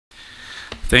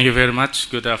Thank you very much.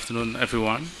 Good afternoon,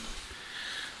 everyone.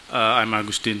 I'm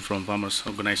Agusdin from Farmers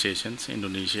Organizations,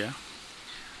 Indonesia.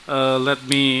 Let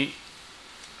me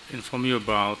inform you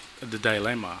about the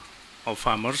dilemma of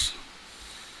farmers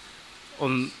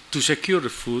to secure the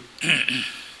food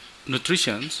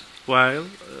nutrition, while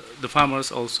the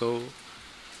farmers also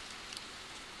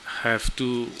have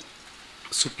to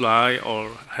supply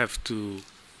or have to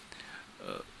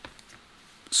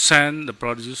send the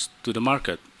produce to the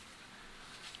market.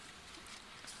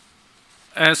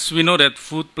 As we know that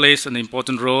food plays an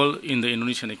important role in the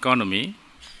Indonesian economy,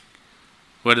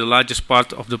 where the largest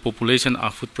part of the population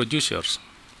are food producers.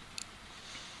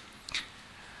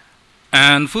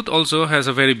 And food also has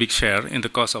a very big share in the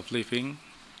cost of living,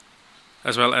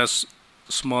 as well as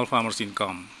small farmers'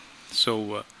 income.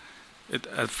 So it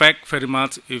affects very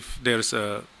much if there's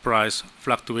a price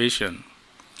fluctuation.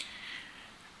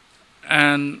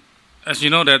 And as you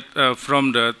know that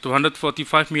from the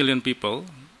 245 million people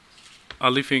are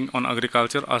living on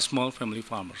agriculture are small family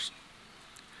farmers.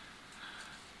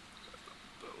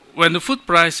 When the food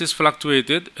prices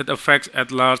fluctuated, it affects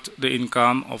at large the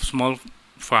income of small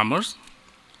farmers,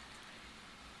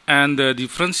 and the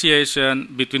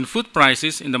differentiation between food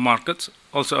prices in the markets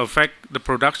also affect the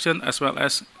production as well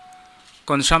as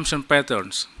consumption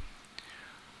patterns.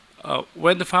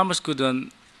 When the farmers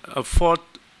couldn't afford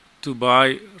to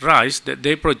buy rice that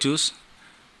they produce,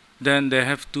 then they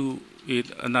have to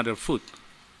eat another food,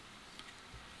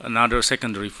 another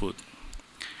secondary food.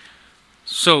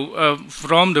 So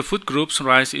from the food groups,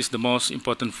 rice is the most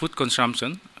important food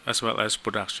consumption as well as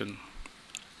production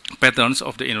patterns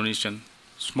of the Indonesian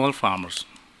small farmers.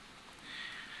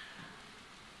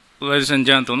 Ladies and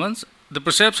gentlemen, the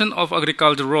perception of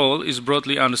agricultural role is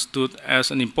broadly understood as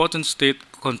an important state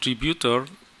contributor,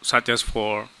 such as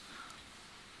for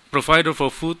provider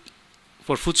for food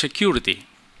security,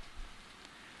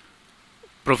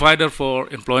 provider for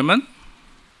employment,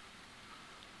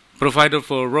 provider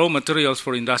for raw materials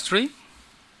for industry,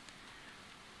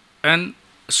 and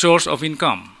source of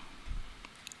income.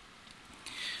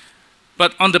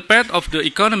 But on the path of the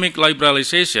economic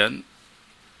liberalization,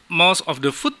 most of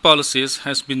the food policies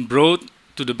has been brought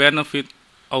to the benefit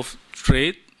of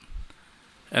trade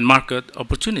and market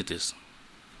opportunities.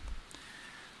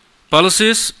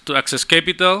 Policies to access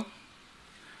capital,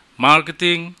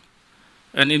 marketing,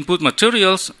 and input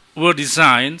materials were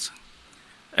designed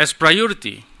as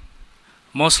priority,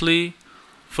 mostly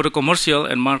for the commercial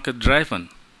and market-driven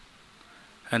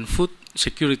and food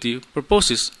security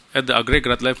purposes at the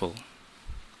aggregate level.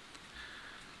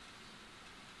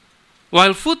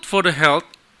 While food for the health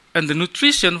and the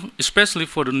nutrition, especially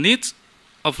for the needs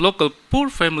of local poor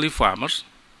family farmers,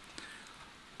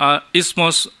 is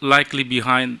most likely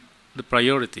behind the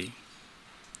priority.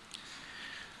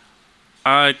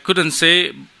 I couldn't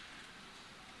say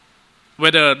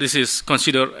whether this is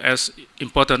considered as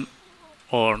important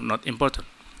or not important.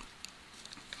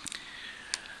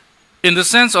 In the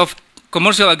sense of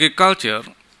commercial agriculture,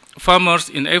 farmers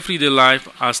in everyday life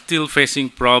are still facing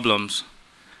problems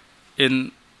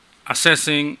in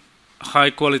accessing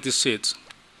high-quality seeds,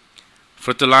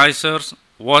 fertilizers,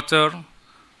 water,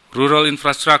 rural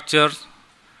infrastructure,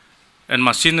 and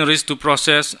machineries to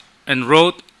process and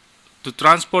road to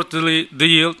transport the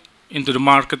yield into the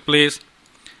marketplace,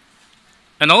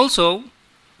 and also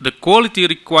the quality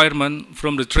requirement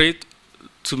from the trade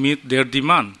to meet their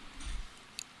demand.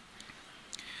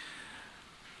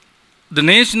 The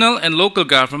national and local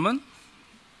government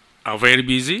are very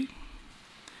busy.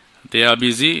 They are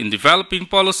busy in developing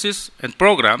policies and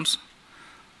programs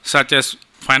such as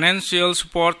financial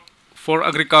support for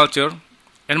agriculture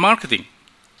and marketing,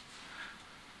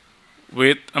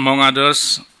 with, among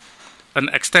others, and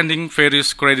extending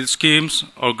various credit schemes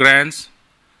or grants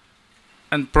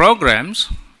and programs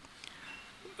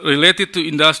related to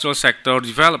industrial sector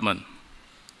development,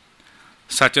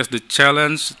 such as the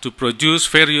challenge to produce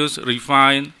various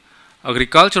refined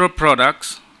agricultural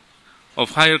products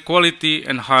of higher quality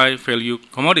and high value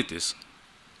commodities.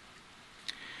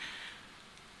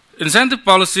 Incentive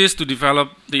policies to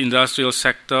develop the industrial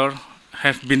sector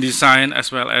have been designed,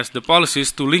 as well as the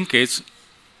policies to linkage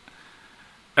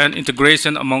and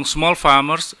integration among small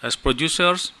farmers as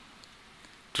producers,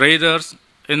 traders,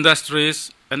 industries,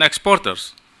 and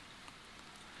exporters,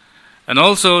 and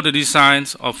also the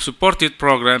designs of supported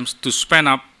programs to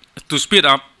speed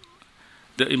up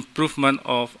the improvement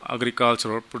of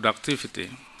agricultural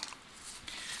productivity.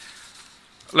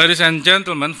 Ladies and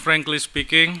gentlemen, frankly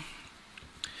speaking,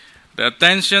 the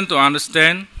attention to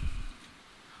understand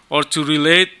or to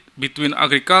relate between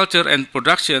agriculture and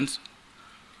production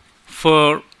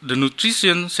for the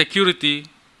nutrition security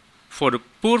for the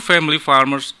poor family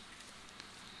farmers,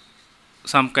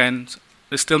 some kinds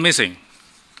is still missing.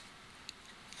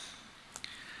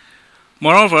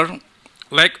 Moreover,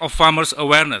 lack of farmers'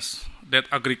 awareness that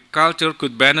agriculture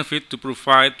could benefit to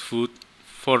provide food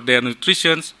for their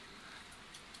nutrition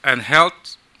and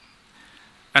health,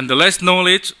 and the less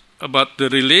knowledge about the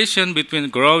relation between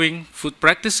growing food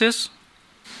practices,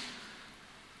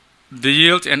 the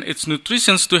yield and its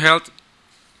nutrition to health,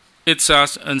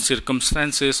 itself and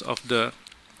circumstances of the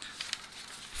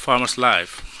farmer's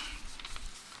life.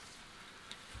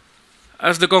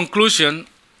 As the conclusion,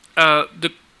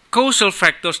 the causal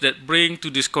factors that bring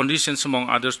to these conditions, among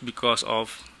others, because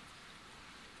of,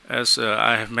 as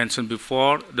I have mentioned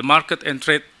before, the market and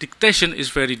trade dictation is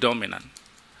very dominant.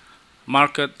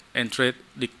 Market and trade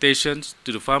dictations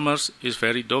to the farmers is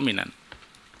very dominant.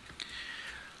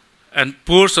 And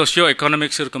poor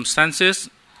socio-economic circumstances,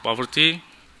 poverty,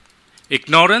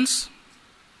 ignorance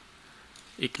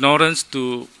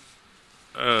to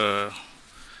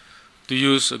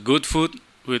use good food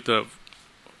with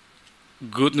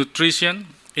good nutrition,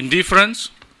 indifference,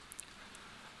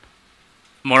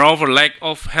 moreover lack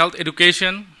of health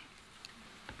education,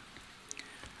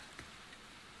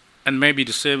 and maybe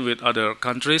the same with other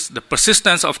countries, the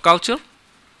persistence of culture,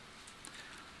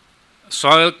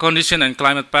 soil condition and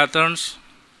climate patterns,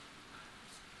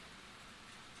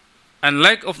 and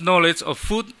lack of knowledge of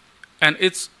food and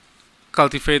its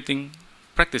cultivating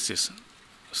practices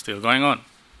still going on.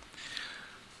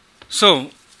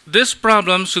 So this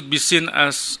problem should be seen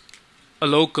as a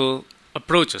local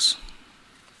approaches.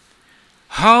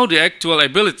 How the actual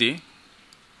ability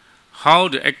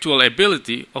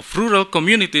of rural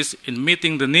communities in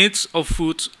meeting the needs of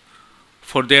food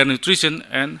for their nutrition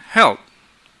and health,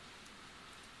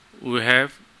 we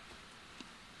have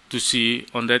to see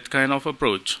on that kind of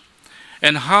approach,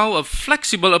 and how a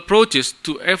flexible approaches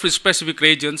to every specific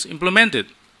regions implemented.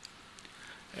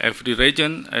 Every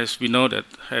region, as we know, that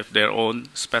have their own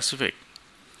specific,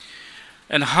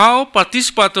 and how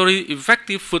participatory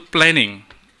effective food planning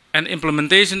and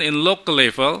implementation in local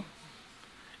level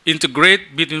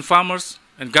integrate between farmers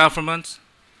and governments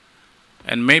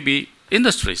and maybe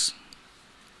industries,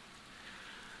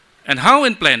 and how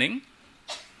in planning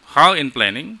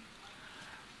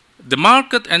the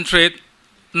market and trade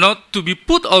not to be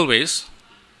put always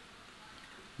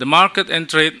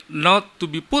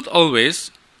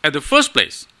at the first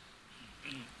place,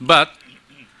 but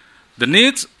the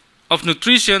needs of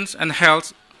nutrition and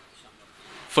health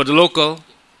for the local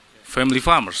family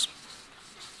farmers.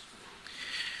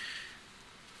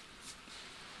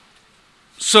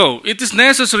 So it is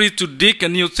necessary to dig a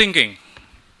new thinking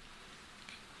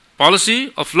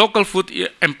policy of local food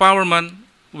empowerment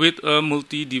with a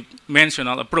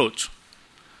multi-dimensional approach,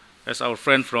 as our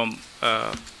friend from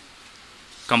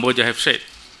Cambodia have said,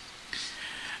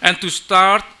 and to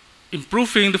start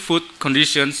improving the food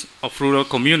conditions of rural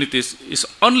communities is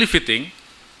only fitting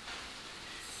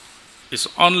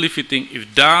if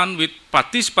done with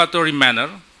participatory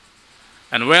manner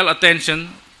and well attention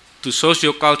to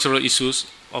socio-cultural issues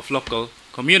of local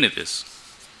communities.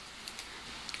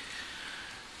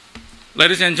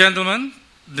 Ladies and gentlemen,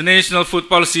 the national food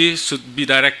policy should be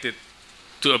directed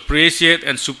to appreciate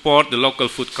and support the local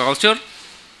food culture,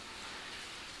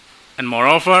 and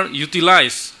moreover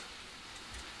utilize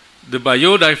the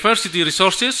biodiversity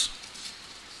resources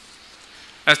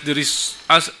as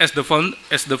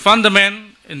the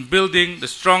fundament in building the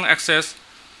strong access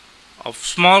of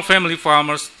small family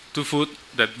farmers to food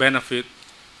that benefit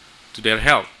to their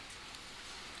health.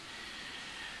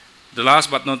 The last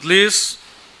but not least,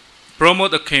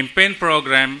 promote a campaign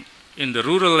program in the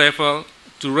rural level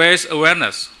to raise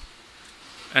awareness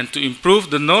and to improve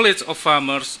the knowledge of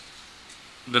farmers,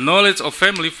 the knowledge of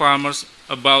family farmers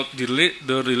about the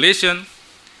relation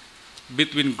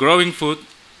between growing food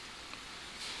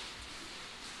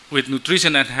with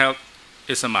nutrition and health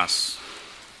is a must.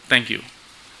 Thank you.